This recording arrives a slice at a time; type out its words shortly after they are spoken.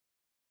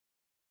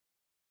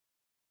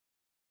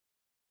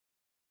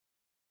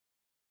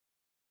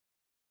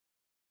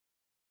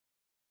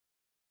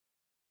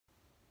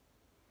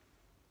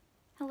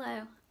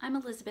Hello, I'm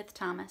Elizabeth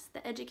Thomas,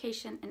 the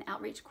Education and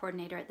Outreach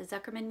Coordinator at the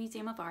Zuckerman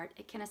Museum of Art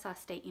at Kennesaw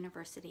State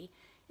University,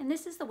 and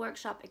this is the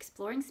workshop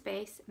Exploring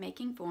Space,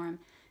 Making Form,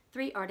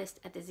 3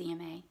 Artists at the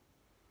ZMA.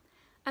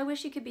 I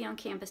wish you could be on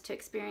campus to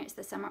experience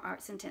the Summer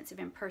Arts Intensive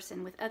in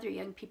person with other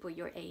young people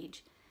your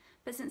age,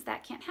 but since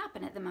that can't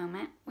happen at the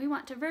moment, we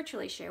want to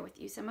virtually share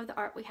with you some of the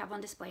art we have on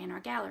display in our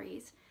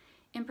galleries.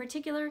 In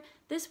particular,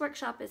 this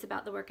workshop is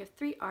about the work of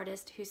 3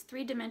 artists whose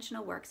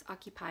 3-dimensional works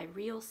occupy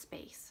real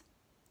space.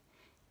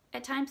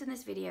 At times in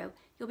this video,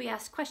 you'll be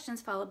asked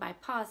questions followed by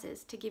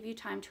pauses to give you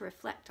time to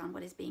reflect on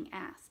what is being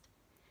asked.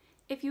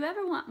 If you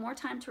ever want more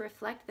time to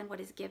reflect than what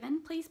is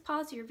given, please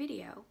pause your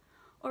video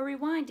or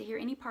rewind to hear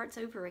any parts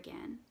over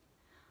again.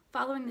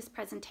 Following this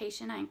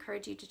presentation, I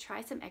encourage you to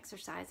try some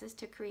exercises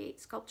to create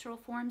sculptural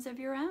forms of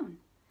your own.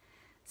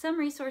 Some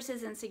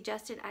resources and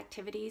suggested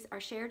activities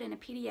are shared in a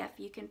PDF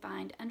you can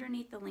find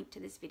underneath the link to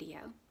this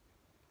video.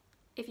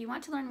 If you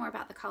want to learn more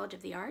about the College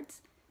of the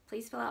Arts,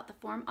 please fill out the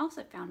form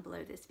also found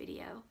below this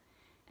video,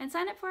 and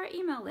sign up for our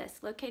email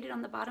list located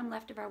on the bottom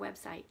left of our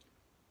website.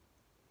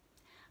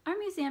 Our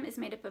museum is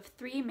made up of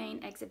 3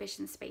 main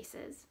exhibition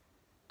spaces.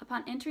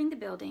 Upon entering the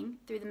building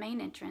through the main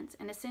entrance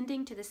and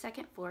ascending to the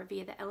 2nd floor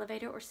via the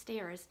elevator or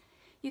stairs,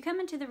 you come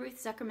into the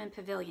Ruth Zuckerman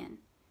Pavilion.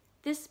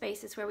 This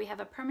space is where we have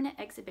a permanent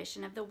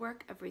exhibition of the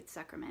work of Ruth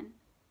Zuckerman.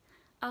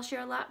 I'll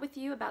share a lot with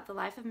you about the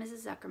life of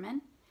Mrs.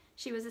 Zuckerman.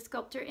 She was a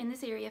sculptor in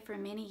this area for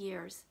many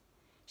years.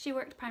 She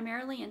worked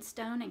primarily in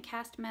stone and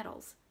cast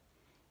metals.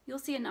 You'll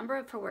see a number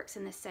of her works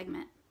in this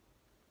segment.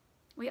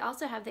 We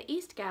also have the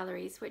East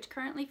Galleries, which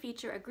currently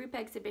feature a group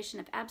exhibition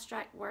of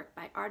abstract work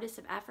by artists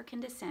of African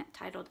descent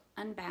titled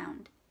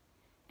Unbound,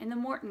 and the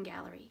Morton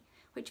Gallery,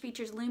 which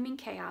features Looming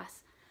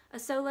Chaos, a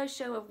solo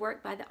show of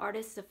work by the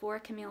artist Zipporah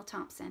Camille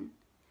Thompson.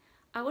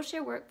 I will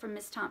share work from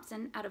Ms.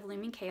 Thompson out of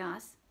Looming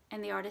Chaos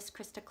and the artist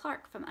Krista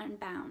Clark from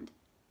Unbound.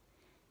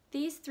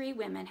 These 3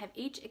 women have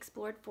each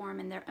explored form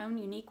in their own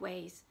unique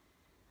ways.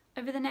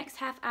 Over the next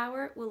half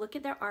hour, we'll look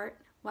at their art,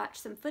 watch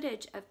some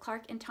footage of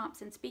Clark and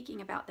Thompson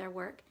speaking about their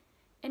work,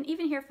 and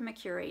even hear from a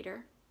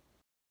curator.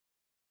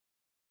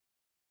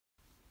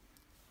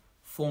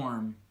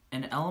 Form,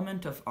 an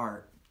element of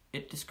art.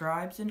 It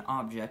describes an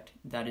object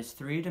that is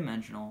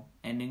 3-dimensional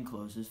and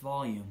encloses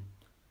volume,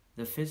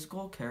 the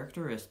physical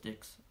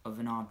characteristics of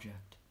an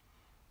object.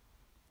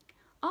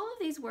 All of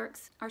these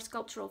works are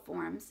sculptural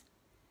forms.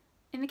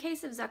 In the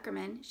case of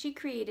Zuckerman, she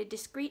created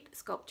discrete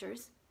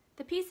sculptures.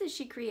 The pieces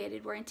she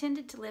created were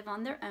intended to live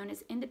on their own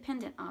as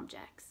independent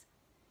objects.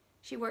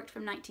 She worked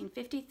from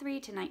 1953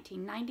 to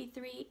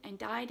 1993 and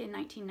died in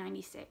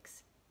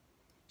 1996.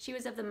 She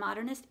was of the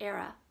modernist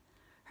era.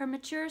 Her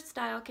mature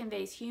style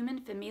conveys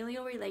human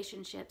familial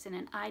relationships in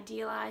an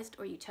idealized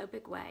or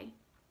utopic way.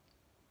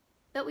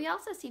 But we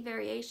also see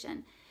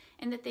variation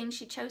in the things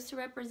she chose to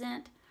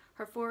represent,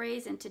 her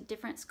forays into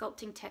different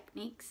sculpting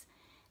techniques,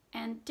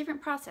 and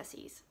different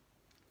processes.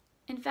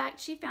 In fact,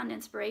 she found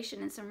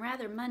inspiration in some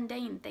rather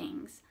mundane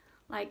things,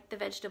 like the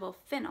vegetable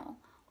fennel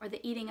or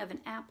the eating of an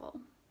apple.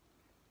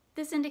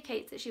 This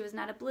indicates that she was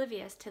not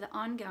oblivious to the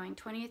ongoing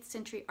 20th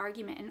century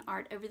argument in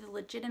art over the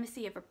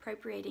legitimacy of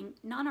appropriating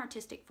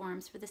non-artistic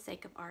forms for the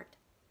sake of art.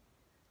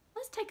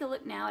 Let's take a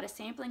look now at a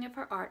sampling of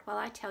her art while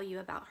I tell you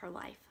about her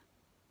life.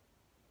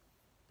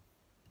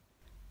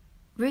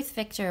 Ruth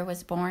Victor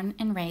was born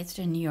and raised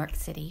in New York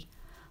City.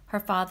 Her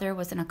father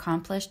was an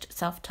accomplished,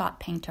 self-taught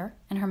painter,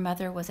 and her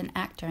mother was an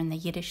actor in the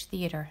Yiddish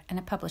theater and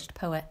a published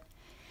poet.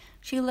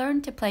 She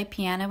learned to play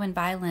piano and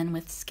violin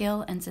with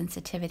skill and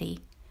sensitivity.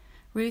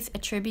 Ruth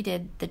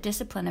attributed the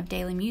discipline of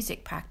daily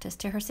music practice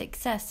to her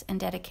success in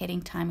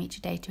dedicating time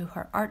each day to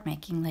her art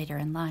making later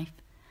in life.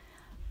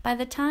 By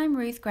the time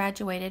Ruth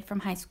graduated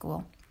from high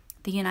school,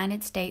 the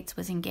United States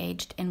was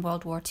engaged in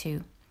World War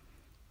II.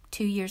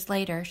 2 years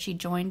later, she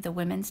joined the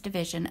Women's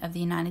Division of the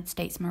United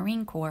States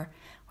Marine Corps,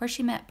 where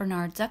she met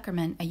Bernard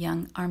Zuckerman, a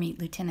young Army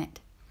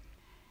lieutenant.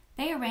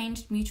 They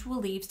arranged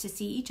mutual leaves to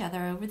see each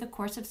other over the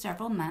course of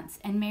several months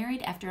and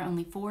married after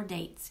only 4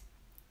 dates.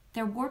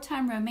 Their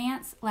wartime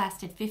romance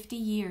lasted 50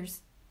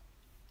 years.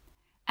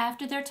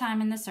 After their time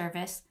in the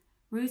service,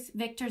 Ruth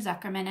Victor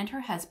Zuckerman and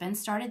her husband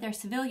started their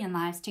civilian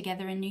lives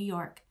together in New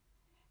York.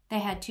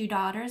 They had 2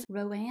 daughters,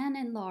 Roanne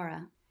and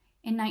Laura.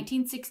 In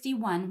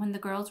 1961, when the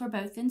girls were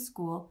both in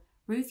school,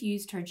 Ruth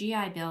used her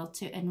GI Bill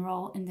to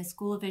enroll in the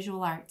School of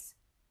Visual Arts.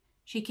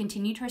 She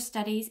continued her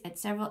studies at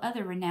several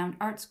other renowned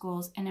art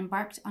schools and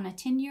embarked on a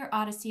 10-year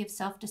odyssey of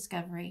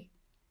self-discovery.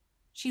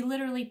 She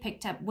literally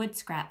picked up wood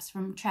scraps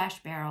from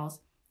trash barrels,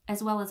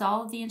 as well as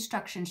all of the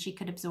instruction she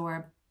could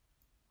absorb.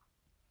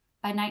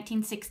 By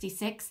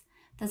 1966,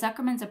 the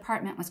Zuckerman's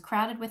apartment was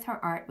crowded with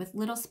her art with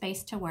little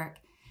space to work,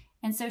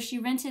 and so she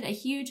rented a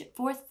huge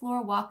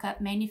 4th-floor walk-up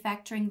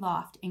manufacturing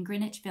loft in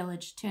Greenwich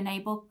Village to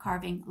enable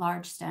carving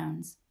large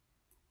stones.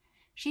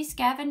 She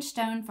scavenged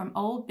stone from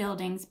old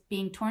buildings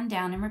being torn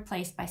down and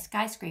replaced by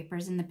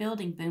skyscrapers in the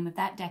building boom of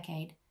that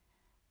decade.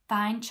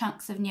 Fine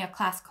chunks of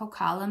neoclassical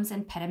columns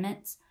and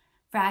pediments,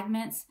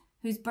 fragments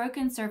whose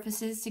broken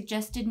surfaces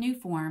suggested new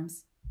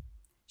forms.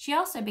 She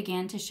also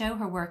began to show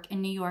her work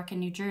in New York and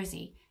New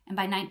Jersey, and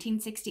by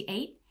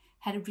 1968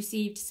 had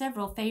received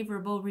several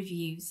favorable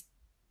reviews.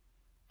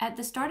 At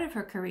the start of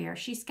her career,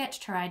 she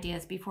sketched her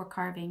ideas before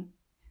carving.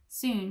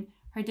 Soon,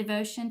 her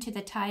devotion to the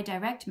tie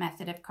direct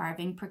method of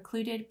carving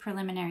precluded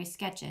preliminary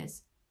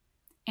sketches.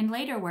 In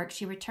later work,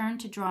 she returned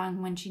to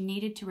drawing when she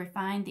needed to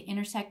refine the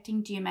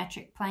intersecting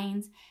geometric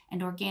planes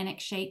and organic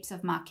shapes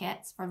of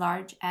maquettes for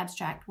large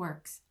abstract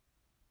works.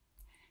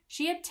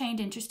 She obtained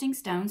interesting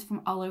stones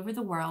from all over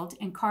the world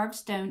and carved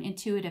stone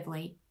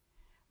intuitively.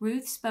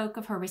 Ruth spoke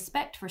of her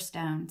respect for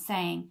stone,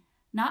 saying,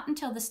 "Not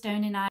until the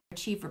stone and I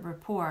achieve a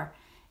rapport,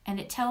 and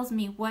it tells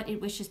me what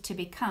it wishes to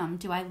become,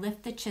 do I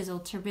lift the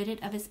chisel to rid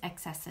it of its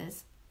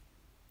excesses.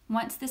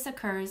 Once this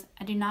occurs,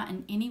 I do not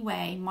in any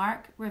way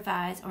mark,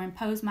 revise, or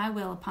impose my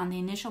will upon the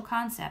initial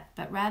concept,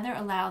 but rather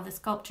allow the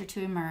sculpture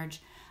to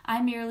emerge.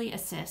 I merely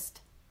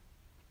assist."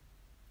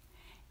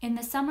 In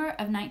the summer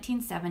of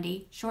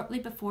 1970, shortly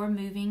before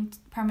moving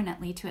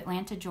permanently to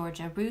Atlanta,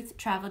 Georgia, Ruth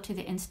traveled to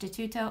the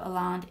Instituto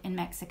Hollande in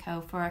Mexico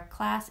for a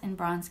class in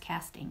bronze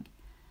casting,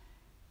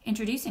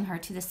 introducing her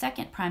to the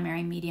second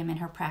primary medium in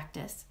her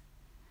practice.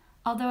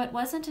 Although it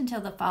wasn't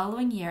until the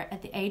following year,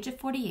 at the age of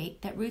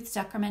 48, that Ruth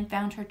Zuckerman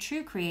found her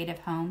true creative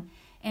home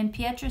in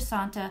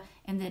Pietrasanta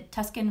in the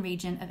Tuscan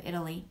region of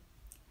Italy.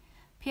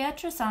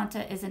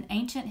 Pietrasanta is an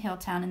ancient hill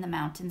town in the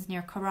mountains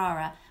near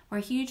Carrara, where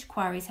huge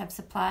quarries have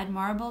supplied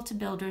marble to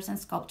builders and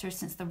sculptors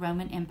since the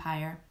Roman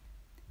Empire.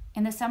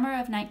 In the summer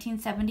of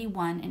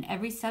 1971 and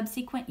every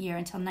subsequent year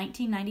until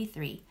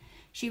 1993,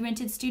 she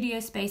rented studio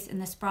space in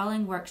the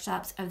sprawling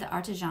workshops of the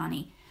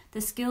artigiani,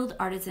 the skilled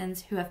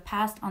artisans who have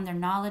passed on their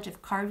knowledge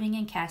of carving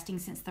and casting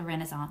since the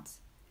Renaissance.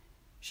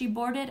 She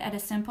boarded at a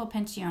simple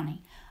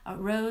pensione,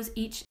 arose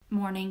each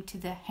morning to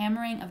the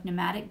hammering of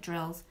pneumatic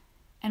drills,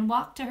 and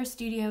walked to her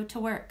studio to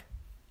work.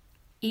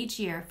 Each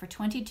year, for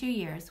 22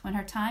 years, when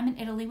her time in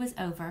Italy was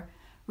over,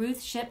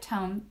 Ruth shipped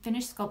home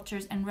finished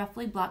sculptures and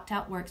roughly blocked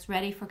out works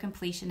ready for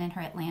completion in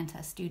her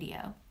Atlanta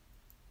studio.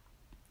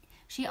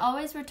 She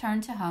always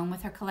returned to home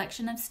with her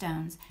collection of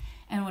stones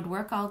and would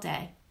work all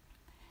day,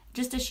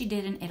 just as she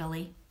did in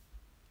Italy.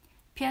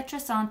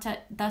 Pietrasanta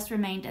thus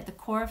remained at the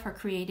core of her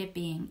creative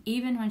being,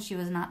 even when she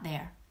was not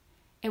there.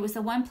 It was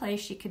the one place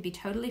she could be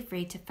totally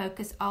free to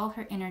focus all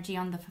her energy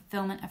on the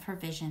fulfillment of her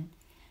vision.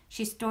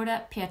 She stored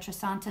up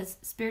Pietrasanta's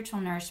spiritual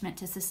nourishment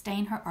to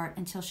sustain her art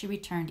until she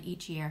returned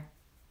each year.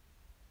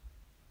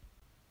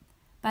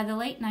 By the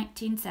late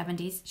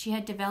 1970s, she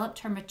had developed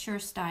her mature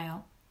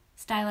style,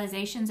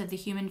 stylizations of the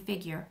human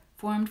figure,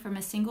 formed from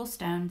a single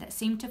stone that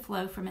seemed to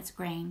flow from its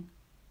grain.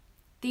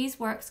 These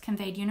works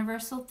conveyed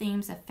universal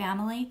themes of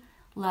family,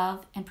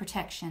 love, and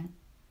protection.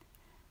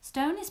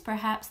 Stone is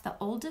perhaps the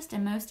oldest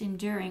and most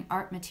enduring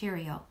art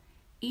material.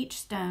 Each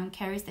stone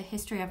carries the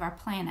history of our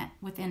planet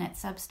within its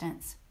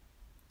substance.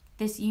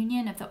 This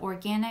union of the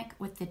organic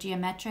with the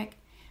geometric,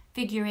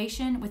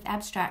 figuration with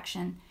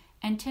abstraction,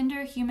 and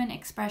tender human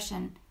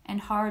expression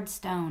and hard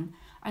stone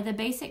are the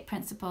basic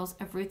principles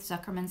of Ruth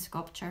Zuckerman's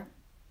sculpture.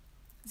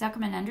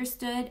 Zuckerman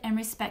understood and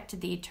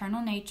respected the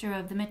eternal nature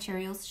of the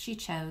materials she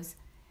chose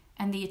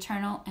and the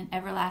eternal and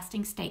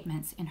everlasting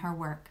statements in her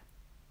work.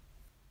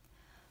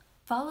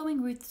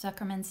 Following Ruth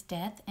Zuckerman's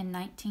death in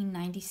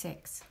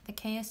 1996, the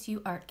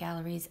KSU Art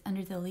Galleries,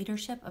 under the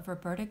leadership of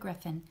Roberta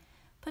Griffin,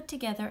 put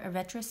together a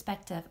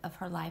retrospective of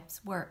her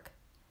life's work.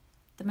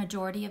 The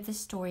majority of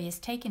this story is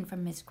taken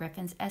from Ms.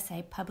 Griffin's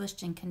essay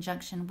published in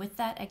conjunction with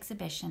that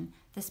exhibition,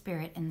 The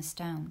Spirit in the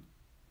Stone.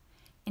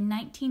 In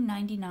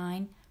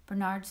 1999,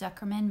 Bernard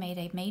Zuckerman made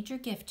a major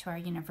gift to our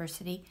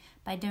university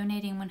by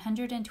donating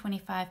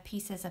 125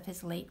 pieces of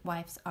his late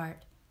wife's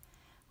art.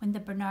 When the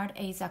Bernard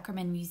A.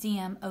 Zuckerman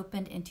Museum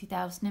opened in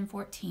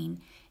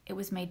 2014, it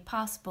was made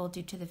possible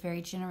due to the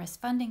very generous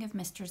funding of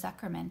Mr.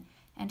 Zuckerman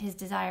and his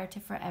desire to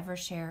forever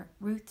share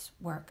Ruth's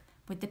work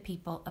with the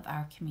people of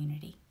our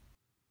community.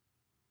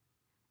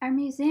 Our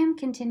museum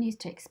continues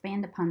to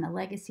expand upon the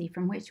legacy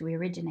from which we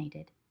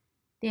originated.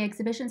 The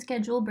exhibition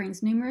schedule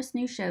brings numerous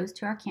new shows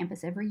to our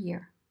campus every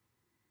year.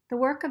 The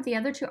work of the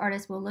other two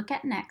artists we'll look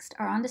at next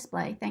are on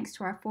display thanks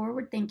to our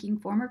forward-thinking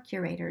former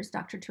curators,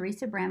 Dr.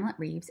 Teresa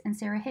Bramlett-Reeves and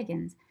Sarah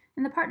Higgins,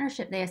 and the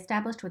partnership they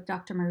established with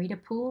Dr.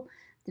 Marita Poole,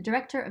 the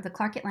director of the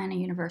Clark Atlanta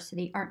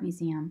University Art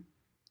Museum.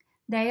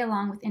 They,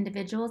 along with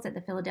individuals at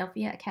the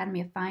Philadelphia Academy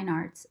of Fine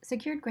Arts,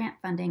 secured grant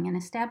funding and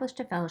established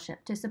a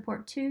fellowship to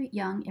support two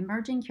young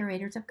emerging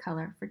curators of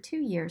color for 2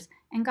 years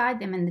and guide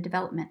them in the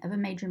development of a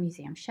major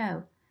museum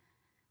show.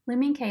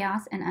 Looming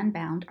Chaos and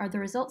Unbound are the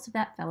results of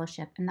that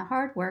fellowship and the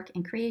hard work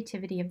and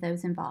creativity of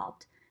those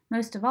involved,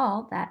 most of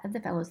all that of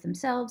the fellows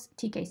themselves,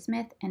 T.K.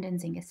 Smith and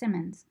Nzinga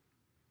Simmons.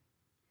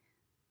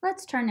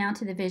 Let's turn now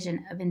to the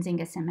vision of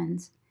Nzinga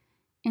Simmons.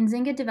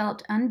 Nzinga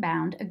developed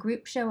Unbound, a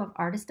group show of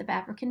artists of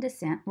African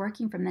descent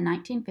working from the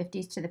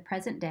 1950s to the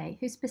present day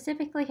who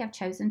specifically have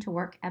chosen to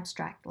work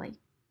abstractly.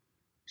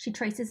 She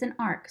traces an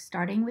arc,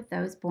 starting with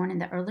those born in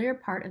the earlier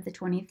part of the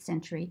 20th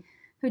century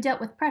who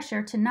dealt with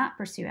pressure to not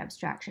pursue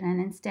abstraction and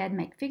instead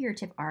make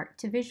figurative art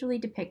to visually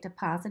depict a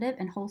positive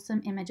and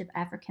wholesome image of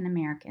African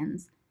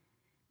Americans.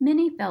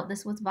 Many felt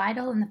this was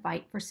vital in the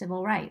fight for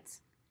civil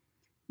rights.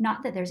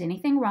 Not that there's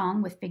anything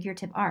wrong with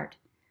figurative art,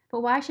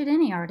 but why should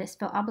any artist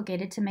feel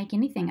obligated to make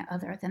anything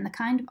other than the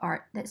kind of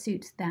art that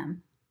suits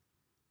them?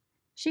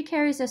 She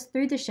carries us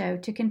through the show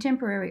to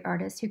contemporary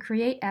artists who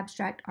create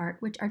abstract art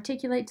which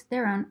articulates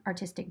their own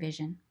artistic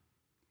vision.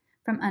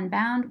 From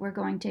Unbound, we're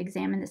going to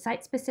examine the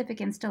site-specific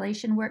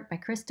installation work by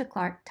Krista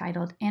Clark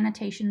titled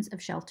Annotations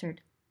of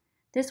Sheltered.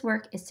 This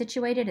work is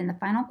situated in the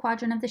final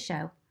quadrant of the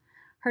show.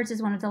 Hers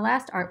is one of the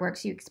last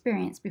artworks you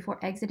experience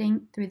before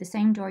exiting through the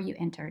same door you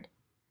entered.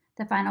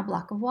 The final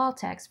block of wall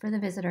text for the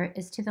visitor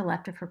is to the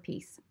left of her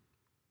piece.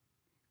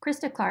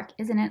 Krista Clark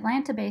is an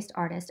Atlanta-based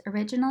artist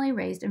originally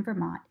raised in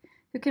Vermont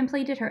who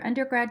completed her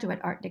undergraduate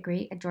art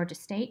degree at Georgia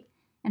State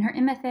and her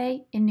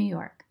MFA in New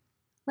York.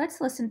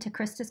 Let's listen to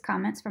Krista's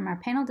comments from our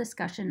panel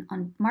discussion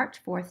on March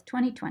 4th,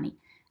 2020,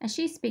 as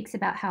she speaks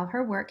about how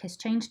her work has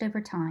changed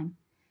over time.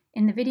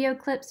 In the video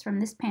clips from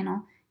this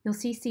panel, you'll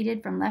see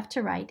seated from left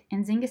to right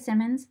Nzinga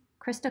Simmons,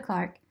 Krista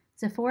Clark,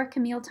 Zipporah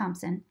Camille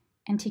Thompson,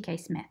 and T.K.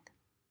 Smith.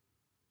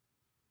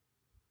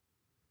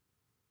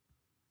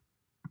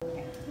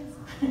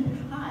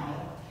 Hi.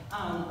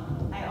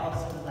 I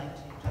also would like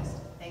to just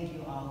thank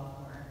you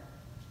all for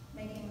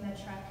making the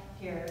trek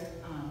here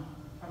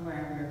from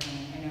wherever you're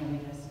coming. I know we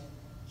just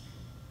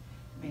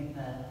made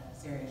the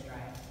serious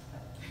drive,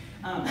 but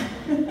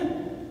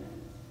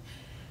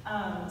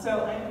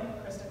so I'm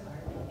Krista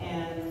Clark,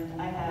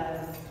 and I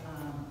have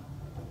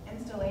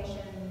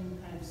installation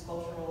kind of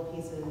sculptural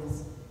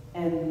pieces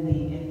in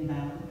the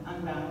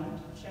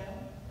Unbound show,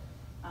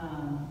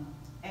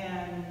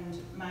 and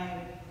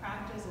my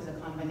practice is a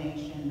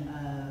combination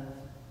of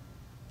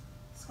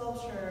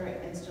sculpture,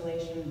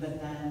 installation,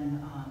 but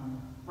then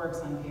works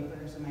on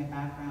paper. So my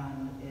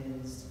background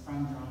is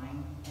from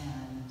drawing,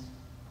 and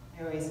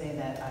I always say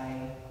that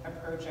I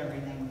approach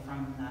everything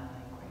from that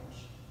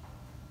language,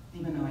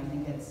 even though I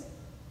think it's,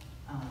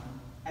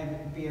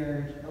 I've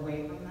veered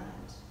away from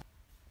that.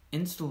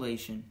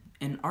 Installation,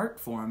 an art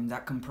form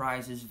that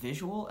comprises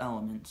visual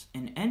elements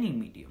in any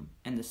medium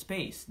and the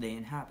space they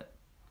inhabit.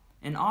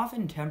 An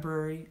often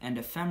temporary and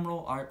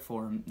ephemeral art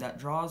form that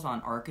draws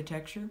on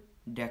architecture,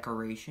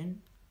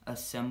 decoration,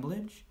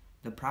 assemblage,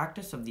 the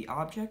practice of the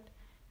object,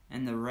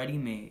 and the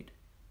ready-made.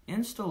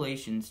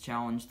 Installations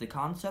challenge the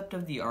concept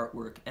of the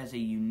artwork as a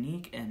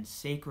unique and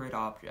sacred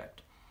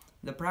object.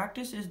 The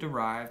practice is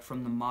derived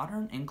from the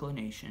modern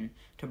inclination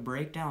to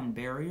break down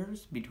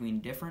barriers between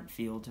different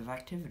fields of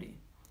activity.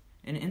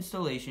 An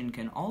installation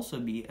can also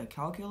be a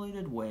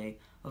calculated way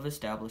of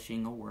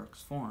establishing a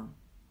work's form.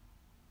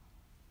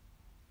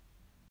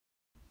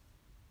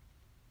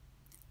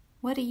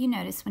 What do you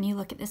notice when you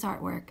look at this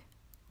artwork?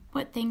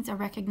 What things are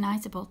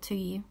recognizable to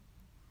you?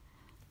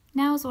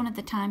 Now is one of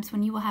the times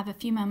when you will have a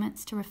few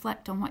moments to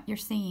reflect on what you're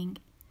seeing.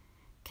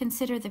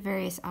 Consider the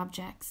various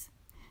objects.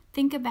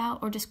 Think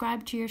about or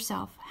describe to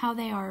yourself how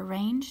they are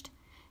arranged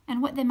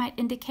and what they might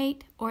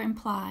indicate or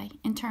imply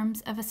in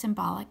terms of a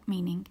symbolic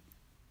meaning.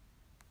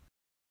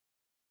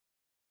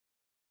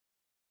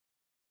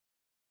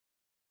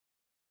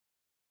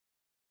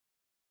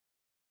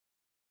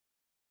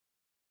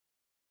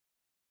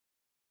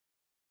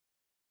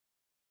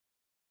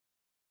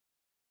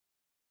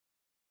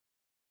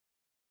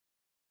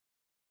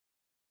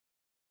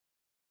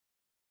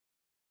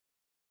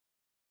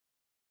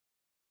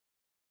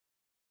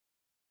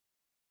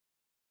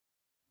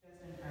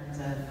 Just in terms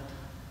of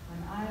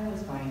when I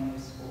was going to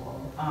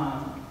school,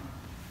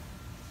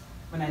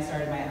 when I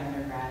started my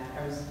undergrad,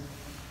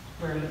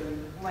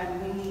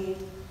 when we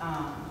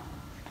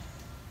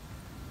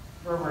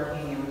were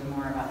working, it was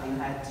more about you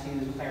had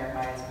to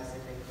clarify a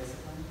specific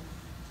discipline.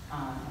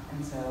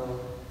 And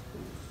so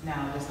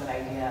now just that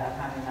idea of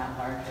having that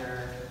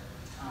larger,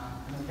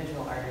 I'm a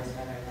visual artist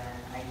rather than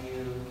I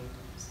do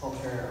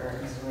sculpture or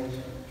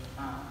installation.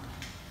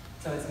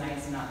 So it's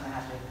nice not to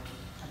have to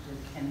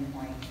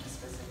pinpoint a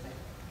specific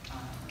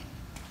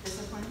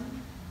discipline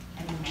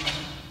anymore.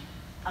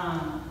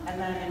 And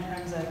then in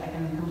terms of, I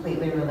can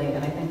completely relate,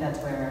 and I think that's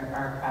where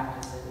our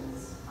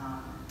practices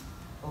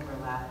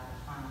overlap.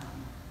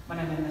 When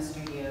I'm in the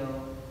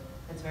studio,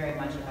 it's very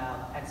much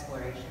about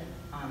exploration.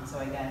 So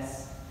I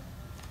guess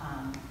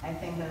I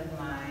think of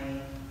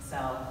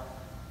myself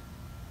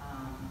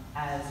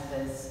as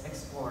this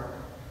explorer,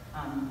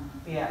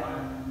 be it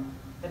on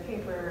the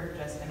paper,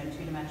 just in a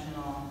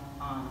two-dimensional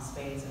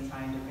space, and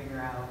trying to figure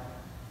out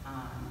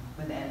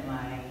within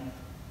my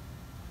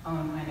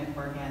own kind of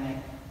organic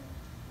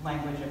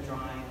language of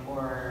drawing,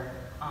 or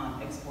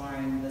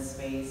exploring the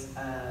space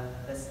of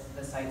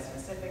the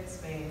site-specific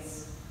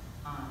space,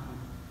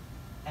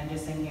 and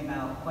just thinking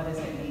about what does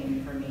it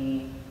mean for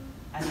me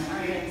as an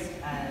artist,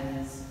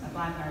 as a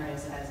Black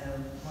artist, as a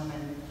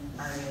woman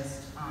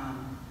artist,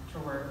 to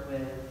work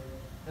with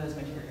those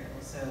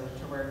materials. So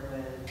to work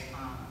with,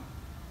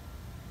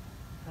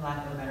 for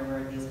lack of a better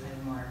word, these kind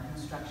of more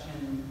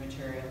construction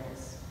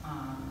materials,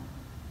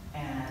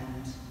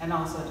 and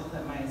also to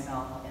put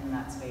myself in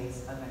that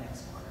space of an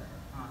explorer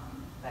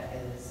that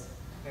is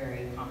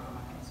very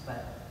compromised.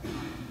 But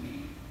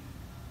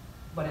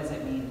what does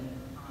it mean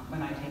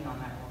when I take on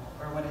that role?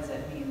 Or what does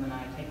it mean when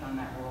I take on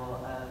that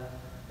role of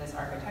this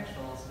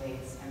architectural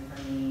space, and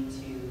for me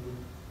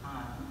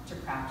to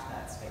craft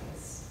that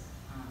space.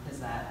 Does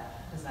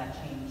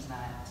that change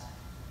that?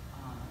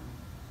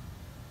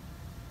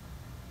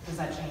 Does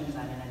that change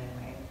that in any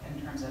way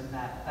in terms of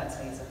that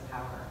space of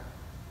power?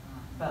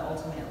 But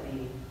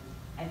ultimately,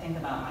 I think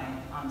about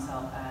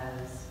myself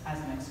as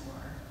an explorer.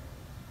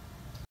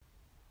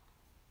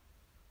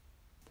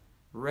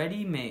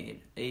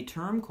 Ready-made, a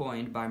term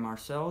coined by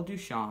Marcel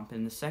Duchamp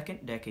in the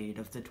second decade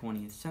of the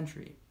 20th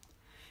century.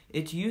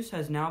 Its use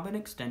has now been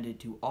extended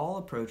to all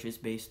approaches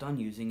based on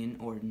using an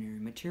ordinary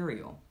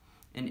material,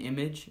 an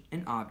image,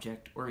 an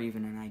object, or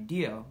even an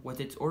idea with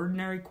its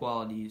ordinary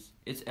qualities,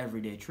 its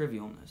everyday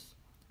trivialness.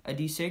 A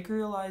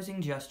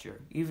desacralizing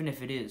gesture, even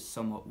if it is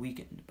somewhat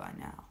weakened by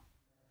now.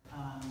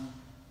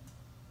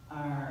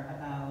 Are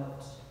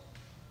about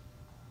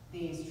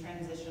these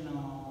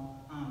transitional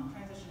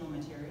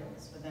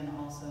materials, but then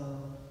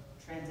also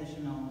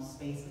transitional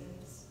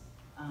spaces,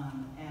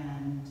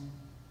 and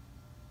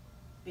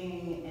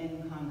being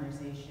in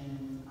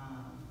conversation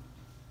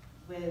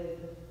with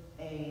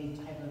a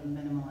type of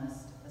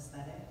minimalist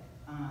aesthetic.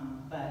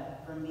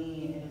 But for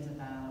me, it is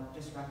about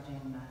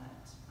disrupting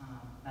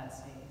that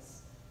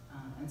space.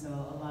 And so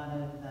a lot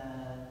of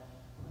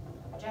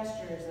the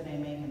gestures that I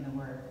make in the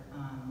work,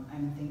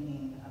 I'm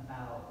thinking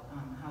about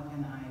how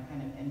can I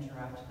kind of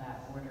interrupt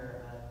that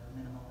order of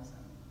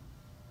minimalism.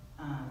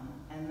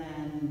 And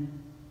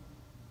then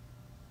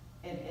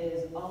it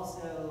is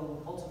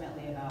also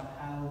ultimately about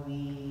how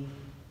we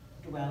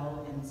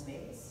dwell in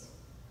space.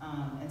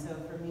 And so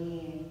for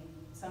me,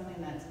 something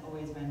that's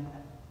always been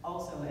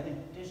also,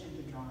 in addition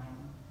to drawing,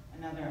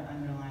 another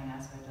underlying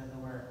aspect of the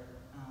work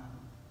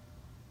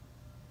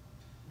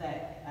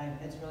that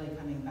it's really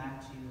coming back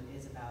to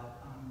is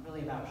about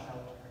really about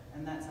shelter,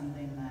 and that's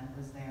something that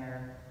was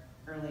there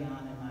early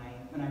on in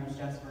when I was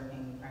just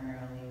working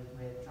primarily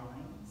with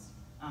drawings,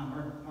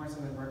 or more so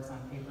with works on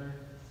paper,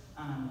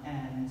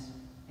 and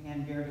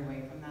again veered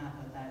away from that.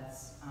 But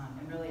that's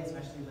and really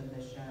especially with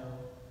this show,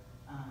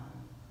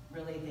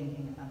 really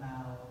thinking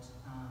about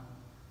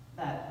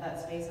that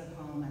space of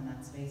home and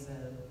that space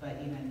of, but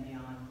even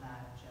beyond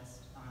that,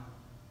 just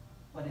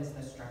what is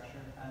the structure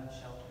of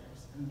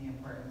shelters and the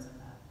importance of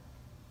that.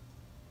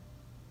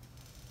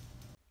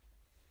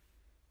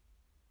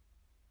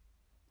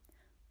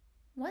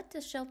 What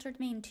does sheltered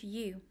mean to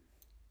you?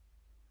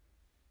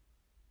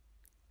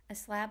 A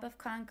slab of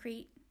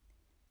concrete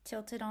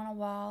tilted on a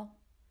wall,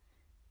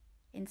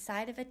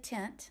 inside of a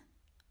tent,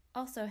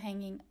 also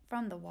hanging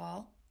from the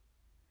wall,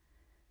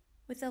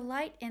 with a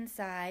light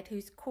inside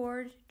whose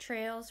cord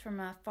trails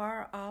from a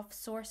far-off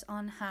source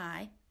on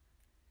high,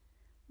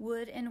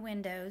 wood and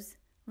windows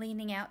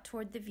leaning out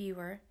toward the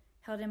viewer,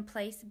 held in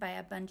place by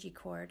a bungee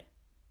cord.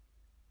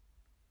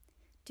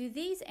 Do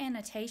these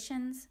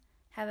annotations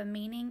have a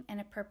meaning and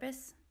a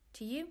purpose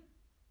to you?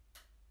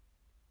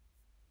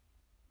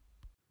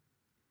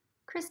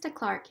 Krista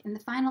Clark and the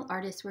final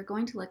artist we're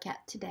going to look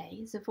at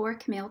today, Zipporah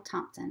Camille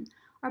Thompson,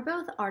 are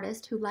both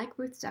artists who, like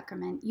Ruth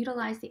Zuckerman,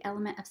 utilize the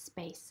element of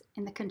space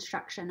in the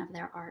construction of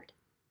their art.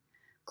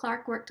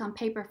 Clark worked on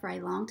paper for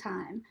a long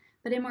time,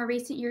 but in more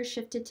recent years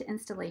shifted to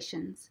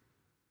installations.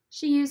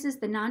 She uses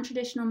the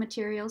non-traditional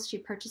materials she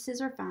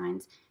purchases or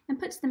finds and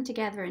puts them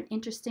together in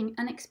interesting,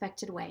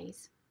 unexpected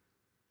ways.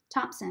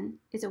 Thompson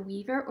is a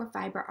weaver or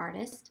fiber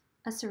artist,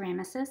 a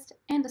ceramicist,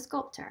 and a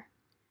sculptor.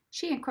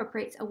 She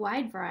incorporates a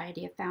wide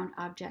variety of found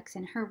objects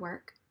in her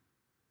work.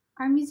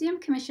 Our museum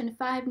commissioned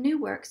 5 new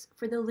works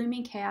for the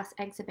Looming Chaos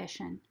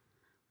exhibition.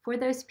 For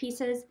those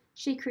pieces,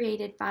 she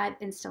created 5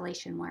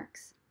 installation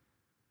works.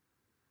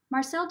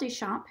 Marcel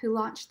Duchamp, who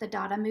launched the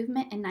Dada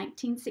movement in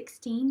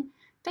 1916,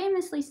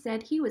 famously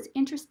said he was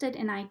interested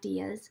in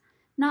ideas,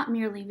 not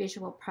merely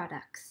visual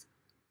products.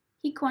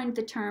 He coined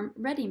the term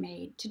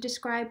ready-made to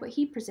describe what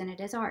he presented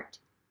as art: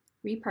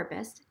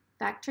 repurposed,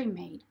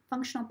 factory-made,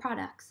 functional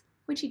products,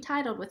 which he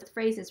titled with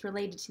phrases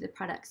related to the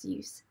product's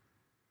use.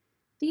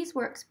 These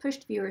works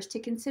pushed viewers to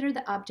consider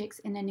the objects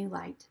in a new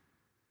light.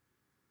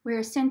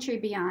 We're a century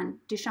beyond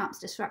Duchamp's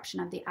disruption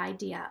of the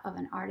idea of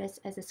an artist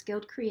as a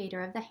skilled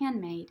creator of the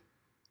handmade.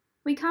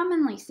 We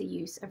commonly see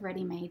use of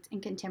ready-mades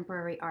in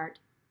contemporary art.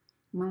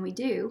 When we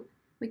do,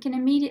 we can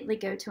immediately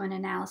go to an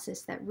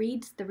analysis that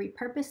reads the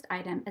repurposed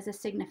item as a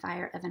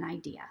signifier of an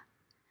idea.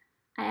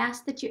 I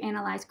ask that you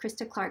analyze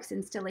Krista Clark's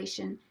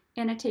installation,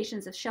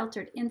 Annotations of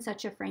Sheltered, in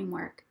such a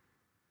framework.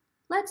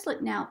 Let's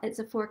look now at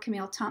Zipporah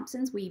Camille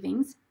Thompson's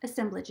weavings,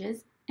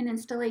 assemblages, and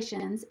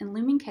installations in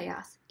Looming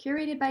Chaos,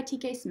 curated by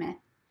T.K. Smith,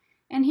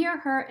 and hear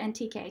her and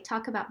T.K.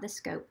 talk about the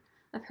scope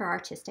of her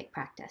artistic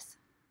practice.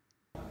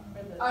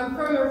 I'm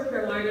from North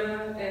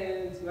Carolina,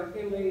 and my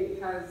family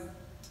has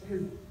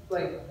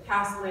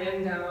passed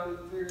land down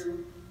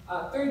through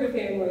the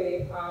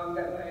family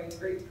that my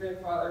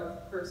great-grandfather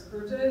first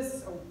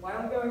purchased a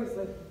while ago. He was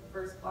the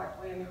first Black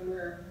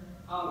landowner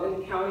in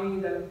the county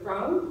that I'm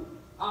from.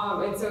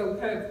 And so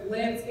kind of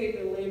landscape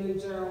and land in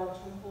general,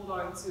 trying to hold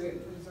on to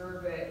it,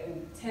 preserve it,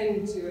 and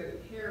tend to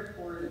it, care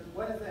for it.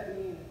 What does that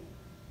mean?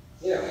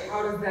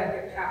 How does that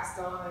get passed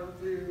on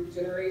through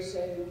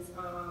generations?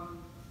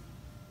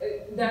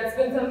 that's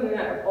been something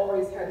that I've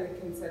always had to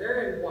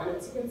consider and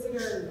wanted to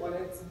consider and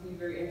wanted to be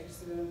very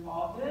interested and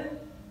involved in.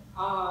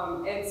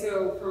 And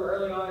so from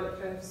early on,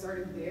 it kind of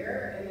started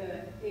there. And then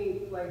I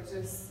think like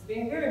just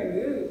being very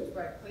moved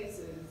by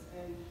places.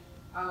 And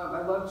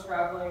I love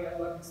traveling. I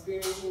love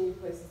experiencing new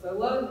places. I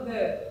love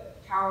the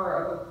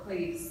power of a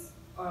place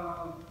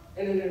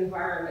and an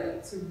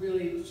environment to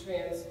really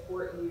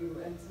transport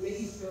you and to make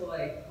you feel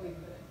like, wait a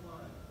minute,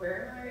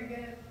 where am I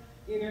again?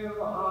 You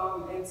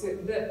know, and so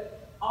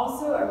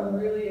also I'm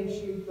really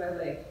intrigued by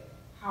like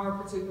how a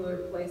particular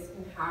place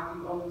can have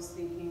you almost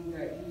thinking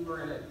that you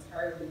are an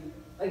entirely,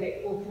 like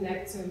it will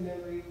connect to a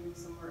memory from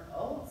somewhere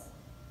else.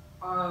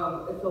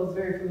 It feels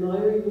very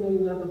familiar even though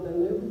you've never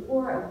been there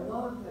before. I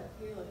love that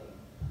feeling.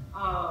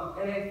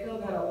 And I feel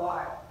that a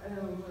lot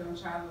when I'm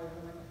traveling.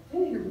 I'm like, I've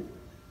been here before.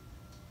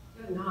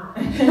 You're not.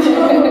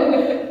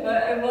 But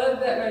I love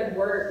that my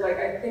work, like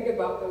I think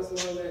about those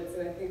moments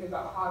and I think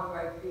about how do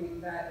I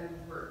create that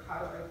in work? How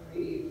do I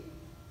create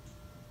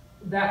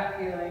that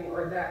feeling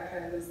or that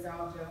kind of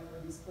nostalgia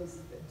for these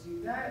places that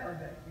do that or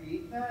that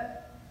create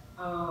that?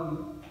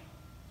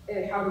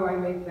 And how do I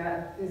make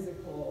that a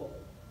physical,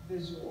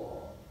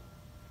 visual,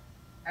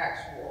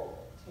 actual,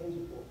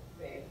 tangible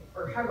thing?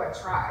 Or how do I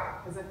try?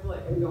 Because I feel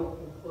like I don't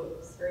come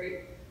close,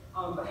 right?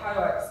 But how do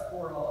I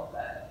explore all of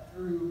that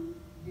through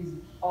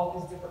all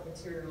these different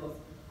materials?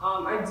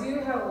 I do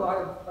have a lot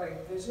of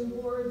like vision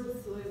boards,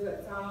 as silly as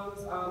that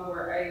sounds,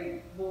 where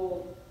I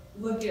will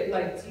look at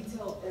like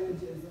detailed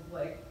images of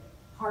like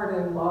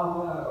hardened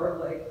lava or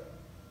like,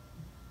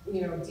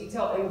 you know,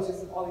 detailed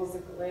images of all these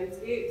different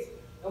landscapes.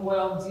 And what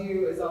I'll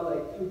do is I'll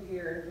like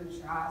compare and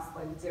contrast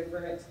like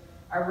different.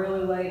 I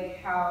really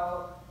like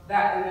how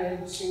that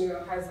image, you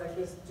know, has like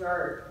this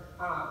dark,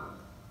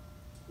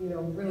 you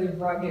know, really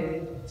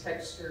rugged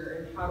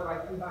texture, and how do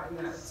I combine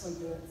that with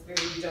something that's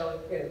very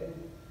delicate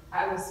and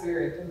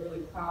atmospheric and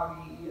really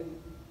cloudy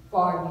and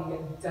foggy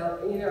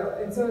and you know,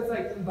 and so it's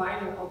like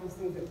combining all these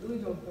things that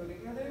really don't go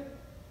together,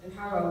 and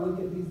how do I look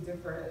at these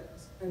different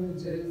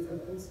images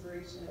of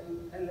inspiration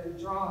and then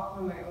draw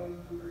from my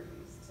own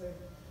memories to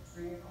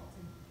bring it all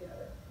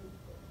together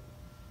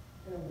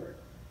in a work.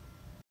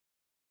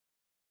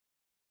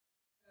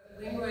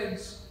 The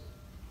language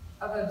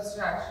of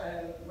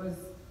abstraction was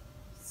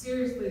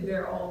seriously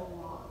there all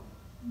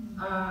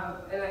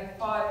along. And I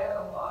fought it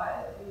a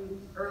lot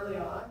early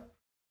on.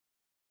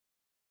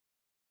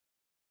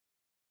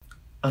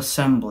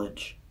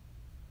 Assemblage.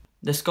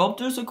 The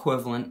sculptor's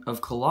equivalent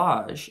of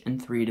collage in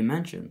 3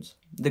 dimensions.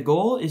 The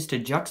goal is to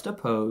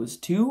juxtapose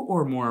 2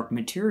 or more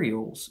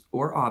materials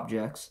or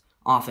objects,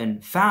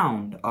 often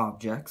found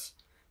objects,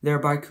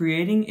 thereby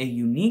creating a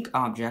unique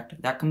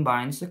object that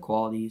combines the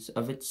qualities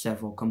of its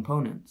several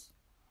components.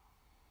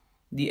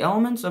 The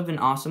elements of an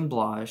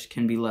assemblage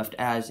can be left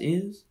as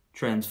is,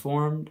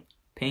 transformed,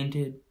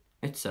 painted,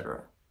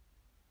 etc.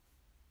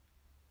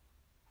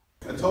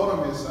 A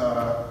totem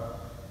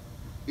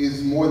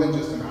is more than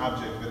just an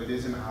object, but it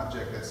is an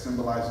object that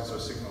symbolizes or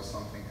signals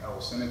something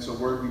else. And it's a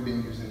word we've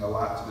been using a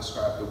lot to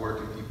describe the work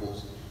and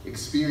people's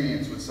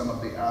experience with some of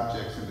the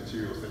objects and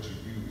materials that you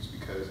use,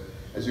 because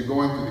as you're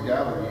going through the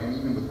gallery, and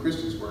even with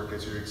Krista's work,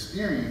 as you're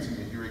experiencing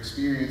it, you're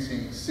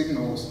experiencing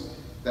signals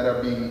that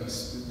are being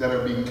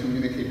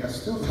communicated. I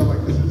still feel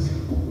like this is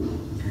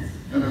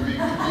that are being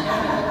communicated.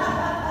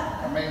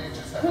 I may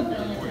just have a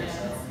big voice.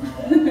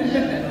 I don't know.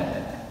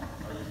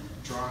 Are you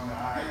drawing the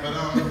eye? But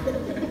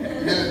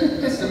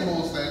the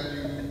symbols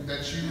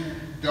that you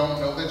don't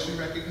know that you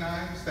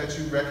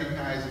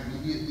recognize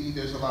immediately.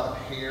 There's a lot of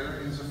hair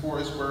in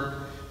Zipporah's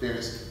work.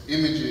 There's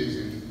images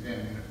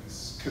and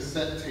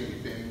cassette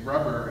tape and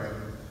rubber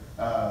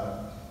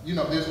and you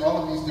know, there's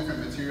all of these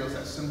different materials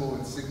that symbol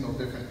and signal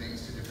different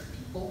things to different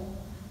people,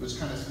 which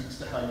kind of speaks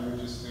to how you were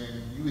just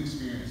saying you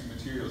experience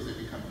materials that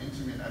become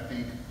intimate. I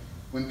think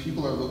when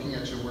people are looking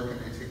at your work and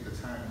they take the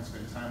time and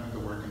spend time with the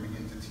work and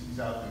begin to tease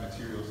out the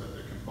materials that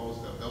they're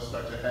composed of, they'll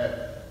start to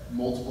have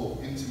multiple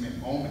intimate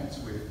moments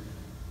with,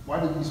 why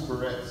do these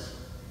barrettes,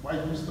 why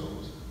use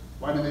those?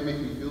 Why do they make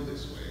me feel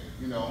this way?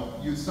 You know,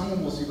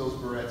 someone will see those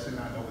barrettes and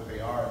not know what they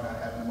are and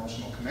not have an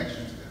emotional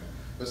connection to them.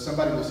 But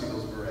somebody will see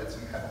those barrettes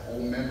and have a whole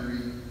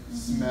memory,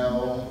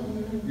 smell,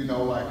 you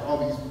know, like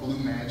all these blue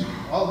magic,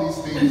 all these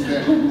things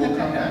that will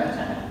come back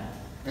to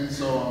you. And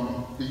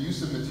so the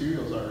use of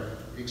materials are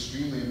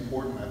extremely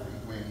important, I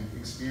think, when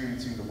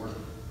experiencing the work.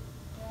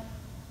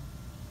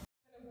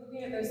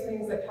 Looking at those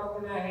things, like how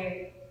can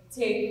I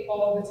take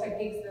all of the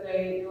techniques that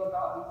I know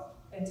about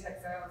in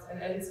textiles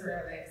and in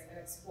ceramics and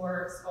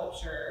explore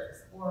sculpture,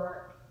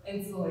 explore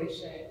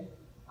installation,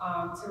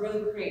 to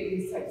really create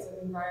these types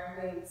of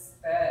environments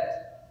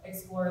that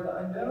explore the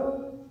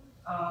unknown,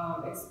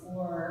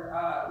 explore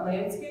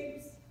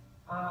landscapes,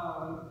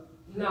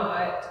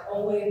 not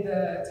only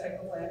the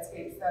type of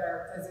landscapes that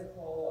are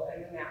physical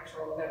and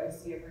natural that we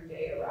see every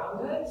day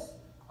around us,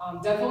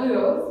 definitely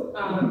those,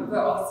 but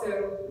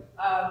also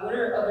what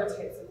are other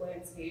types of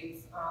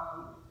landscapes,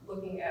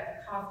 looking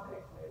at the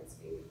cosmic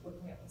landscape,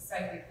 looking at the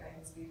psychic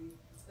landscape,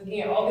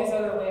 looking at all these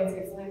other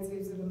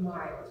landscapes of the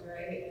mind,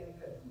 right?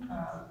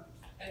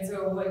 And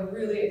so like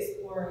really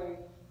exploring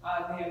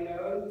the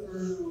unknown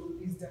through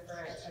these different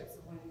types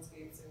of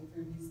landscapes and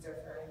through these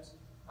different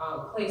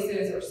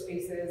places or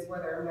spaces,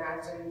 whether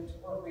imagined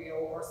or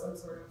real or some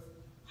sort of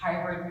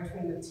hybrid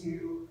between the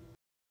two.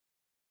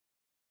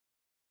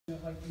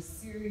 Like this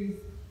series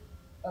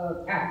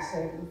of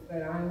actions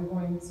that I'm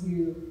going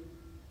to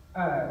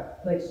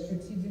like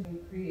strategically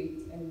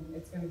create, and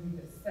it's going to be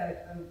the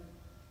set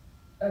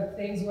of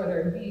things, whether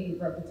it be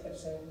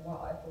repetition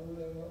while at the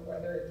loom, or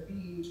whether it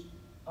be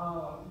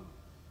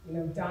you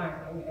know,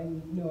 dying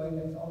and knowing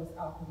there's all this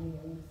alchemy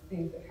and these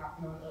things that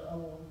happen on their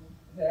own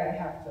that I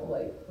have to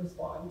like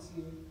respond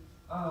to.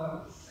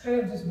 Kind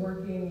of just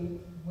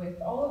working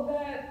with all of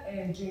that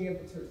and being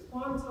able to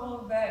respond to all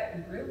of that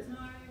in real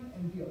time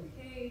and be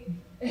okay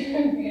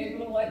and be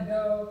able to let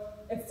go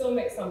and still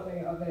make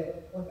something of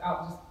it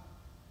without just,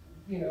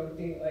 you know,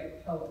 being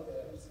like, hell with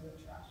it, I'm just gonna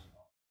trash it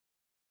all.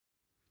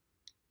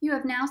 You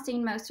have now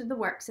seen most of the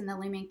works in the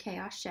Looming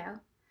Chaos show.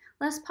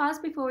 Let's pause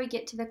before we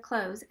get to the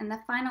close and the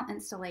final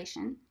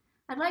installation.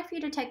 I'd like for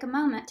you to take a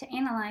moment to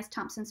analyze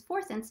Thompson's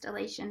fourth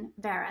installation,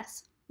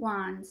 Varus,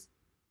 Wands.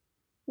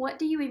 What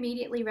do you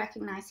immediately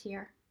recognize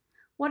here?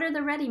 What are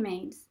the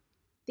ready-mades,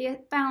 the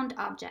found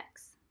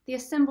objects, the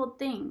assembled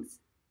things?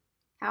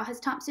 How has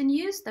Thompson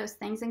used those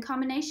things in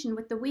combination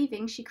with the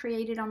weaving she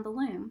created on the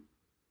loom?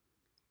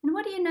 And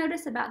what do you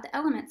notice about the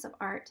elements of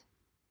art?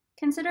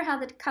 Consider how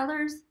the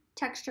colors,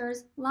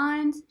 textures,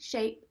 lines,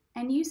 shape,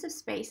 and use of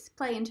space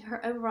play into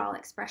her overall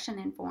expression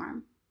and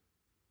form.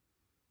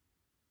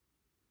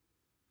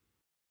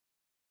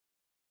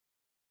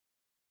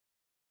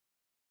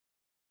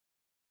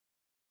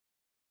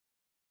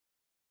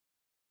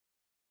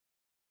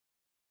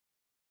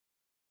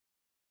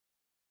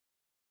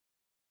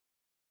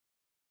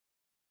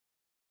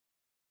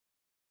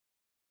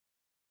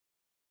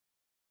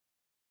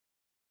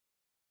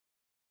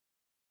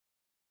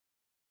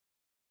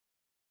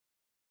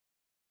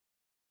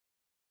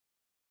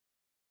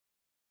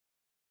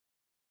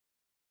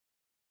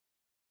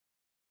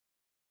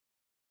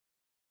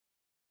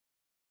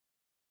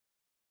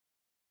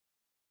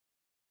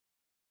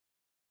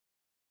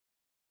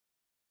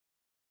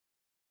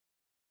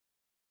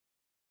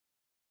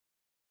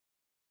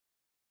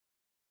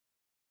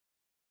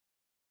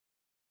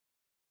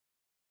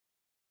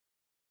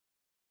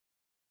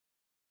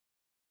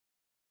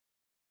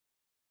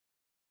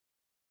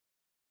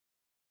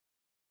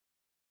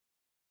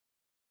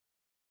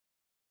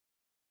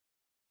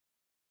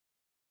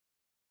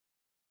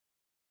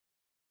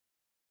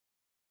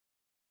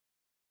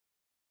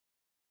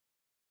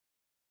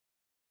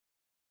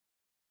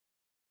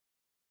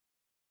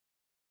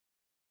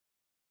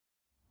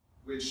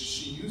 Which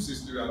she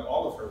uses throughout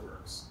all of her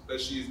works,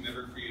 but she has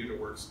never created a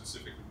work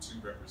specifically to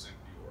represent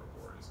the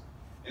Ouroboros.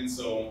 And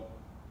so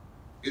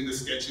in the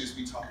sketches,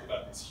 we talked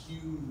about this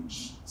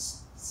huge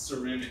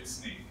ceramic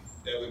snake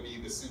that would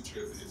be the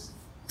center of this,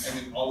 and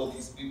then all of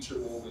these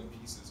interwoven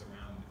pieces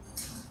around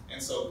it.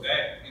 And so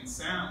that, in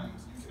sound,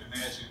 you can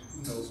imagine,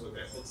 who knows what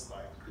that looks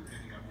like,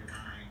 depending on your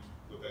mind,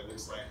 what that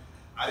looks like.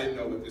 I didn't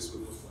know what this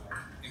would look like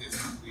in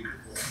its completed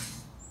form.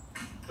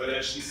 But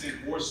as she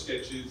sent more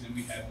sketches and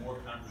we had more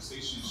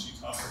conversations, she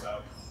talked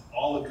about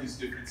all of these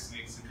different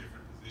snakes in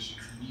different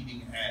positions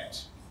meeting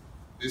at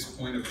this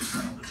point of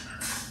eternal return,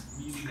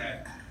 meeting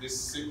at this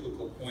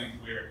cyclical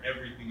point where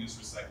everything is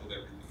recycled,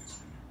 everything is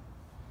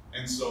renewed.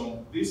 And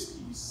so this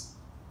piece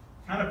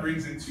kind of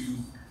brings into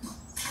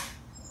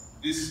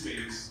this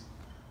space,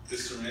 the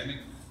ceramic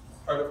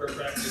part of her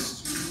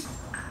practice too.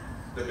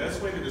 The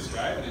best way to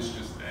describe it is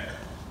just that.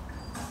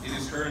 It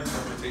is her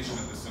interpretation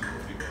of the symbol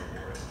of the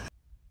Ouroboros.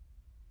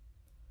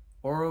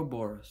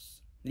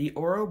 Ouroboros. The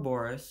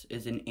Ouroboros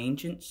is an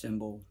ancient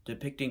symbol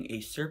depicting a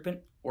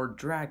serpent or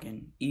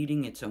dragon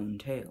eating its own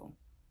tail.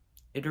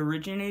 It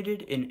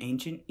originated in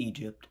ancient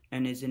Egypt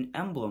and is an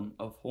emblem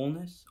of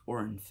wholeness or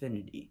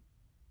infinity.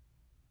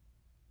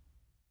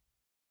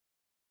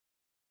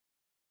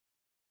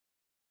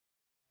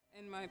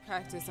 In my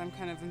practice, I'm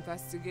kind of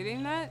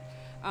investigating that.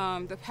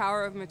 The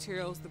power of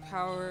materials, the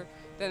power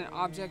that an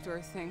object or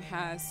a thing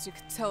has to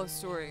tell a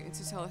story,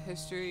 to tell a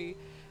history,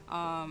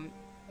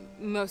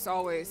 most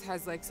always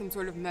has like some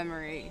sort of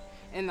memory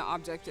in the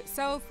object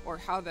itself, or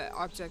how that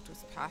object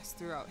was passed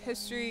throughout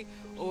history,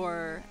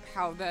 or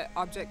how that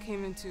object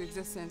came into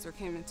existence or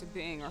came into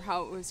being, or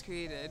how it was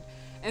created.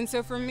 And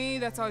so for me,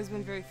 that's always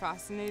been very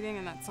fascinating,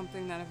 and that's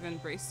something that I've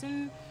embraced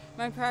in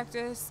my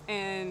practice,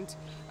 and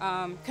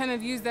kind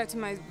of use that to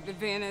my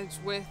advantage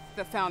with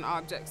the found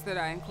objects that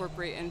I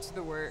incorporate into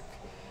the work.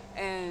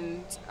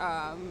 And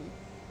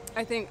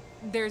I think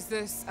there's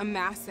this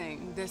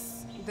amassing,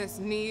 this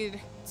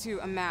need to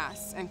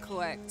amass and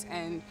collect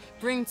and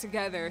bring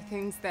together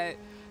things that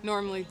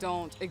normally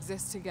don't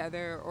exist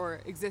together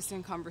or exist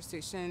in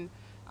conversation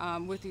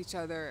with each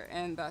other,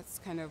 and that's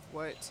kind of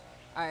what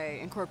I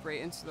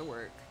incorporate into the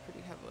work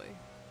pretty heavily.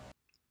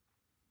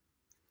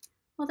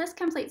 Well, this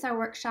completes our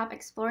workshop,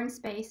 Exploring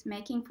Space,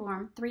 Making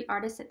Form, 3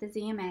 Artists at the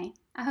ZMA.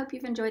 I hope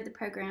you've enjoyed the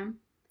program.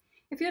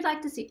 If you would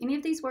like to see any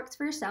of these works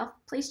for yourself,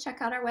 please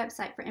check out our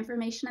website for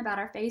information about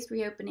our phased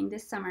reopening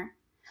this summer.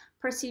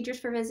 Procedures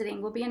for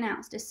visiting will be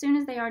announced as soon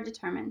as they are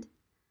determined.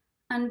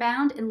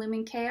 Unbound and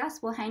Looming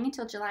Chaos will hang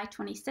until July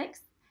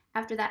 26th.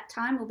 After that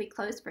time, will be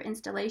closed for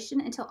installation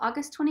until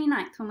August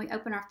 29th when we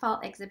open our fall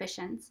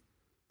exhibitions.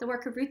 The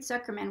work of Ruth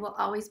Zuckerman will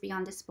always be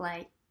on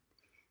display.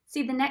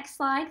 See the next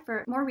slide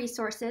for more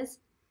resources,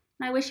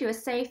 and I wish you a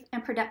safe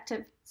and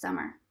productive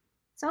summer.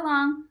 So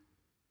long!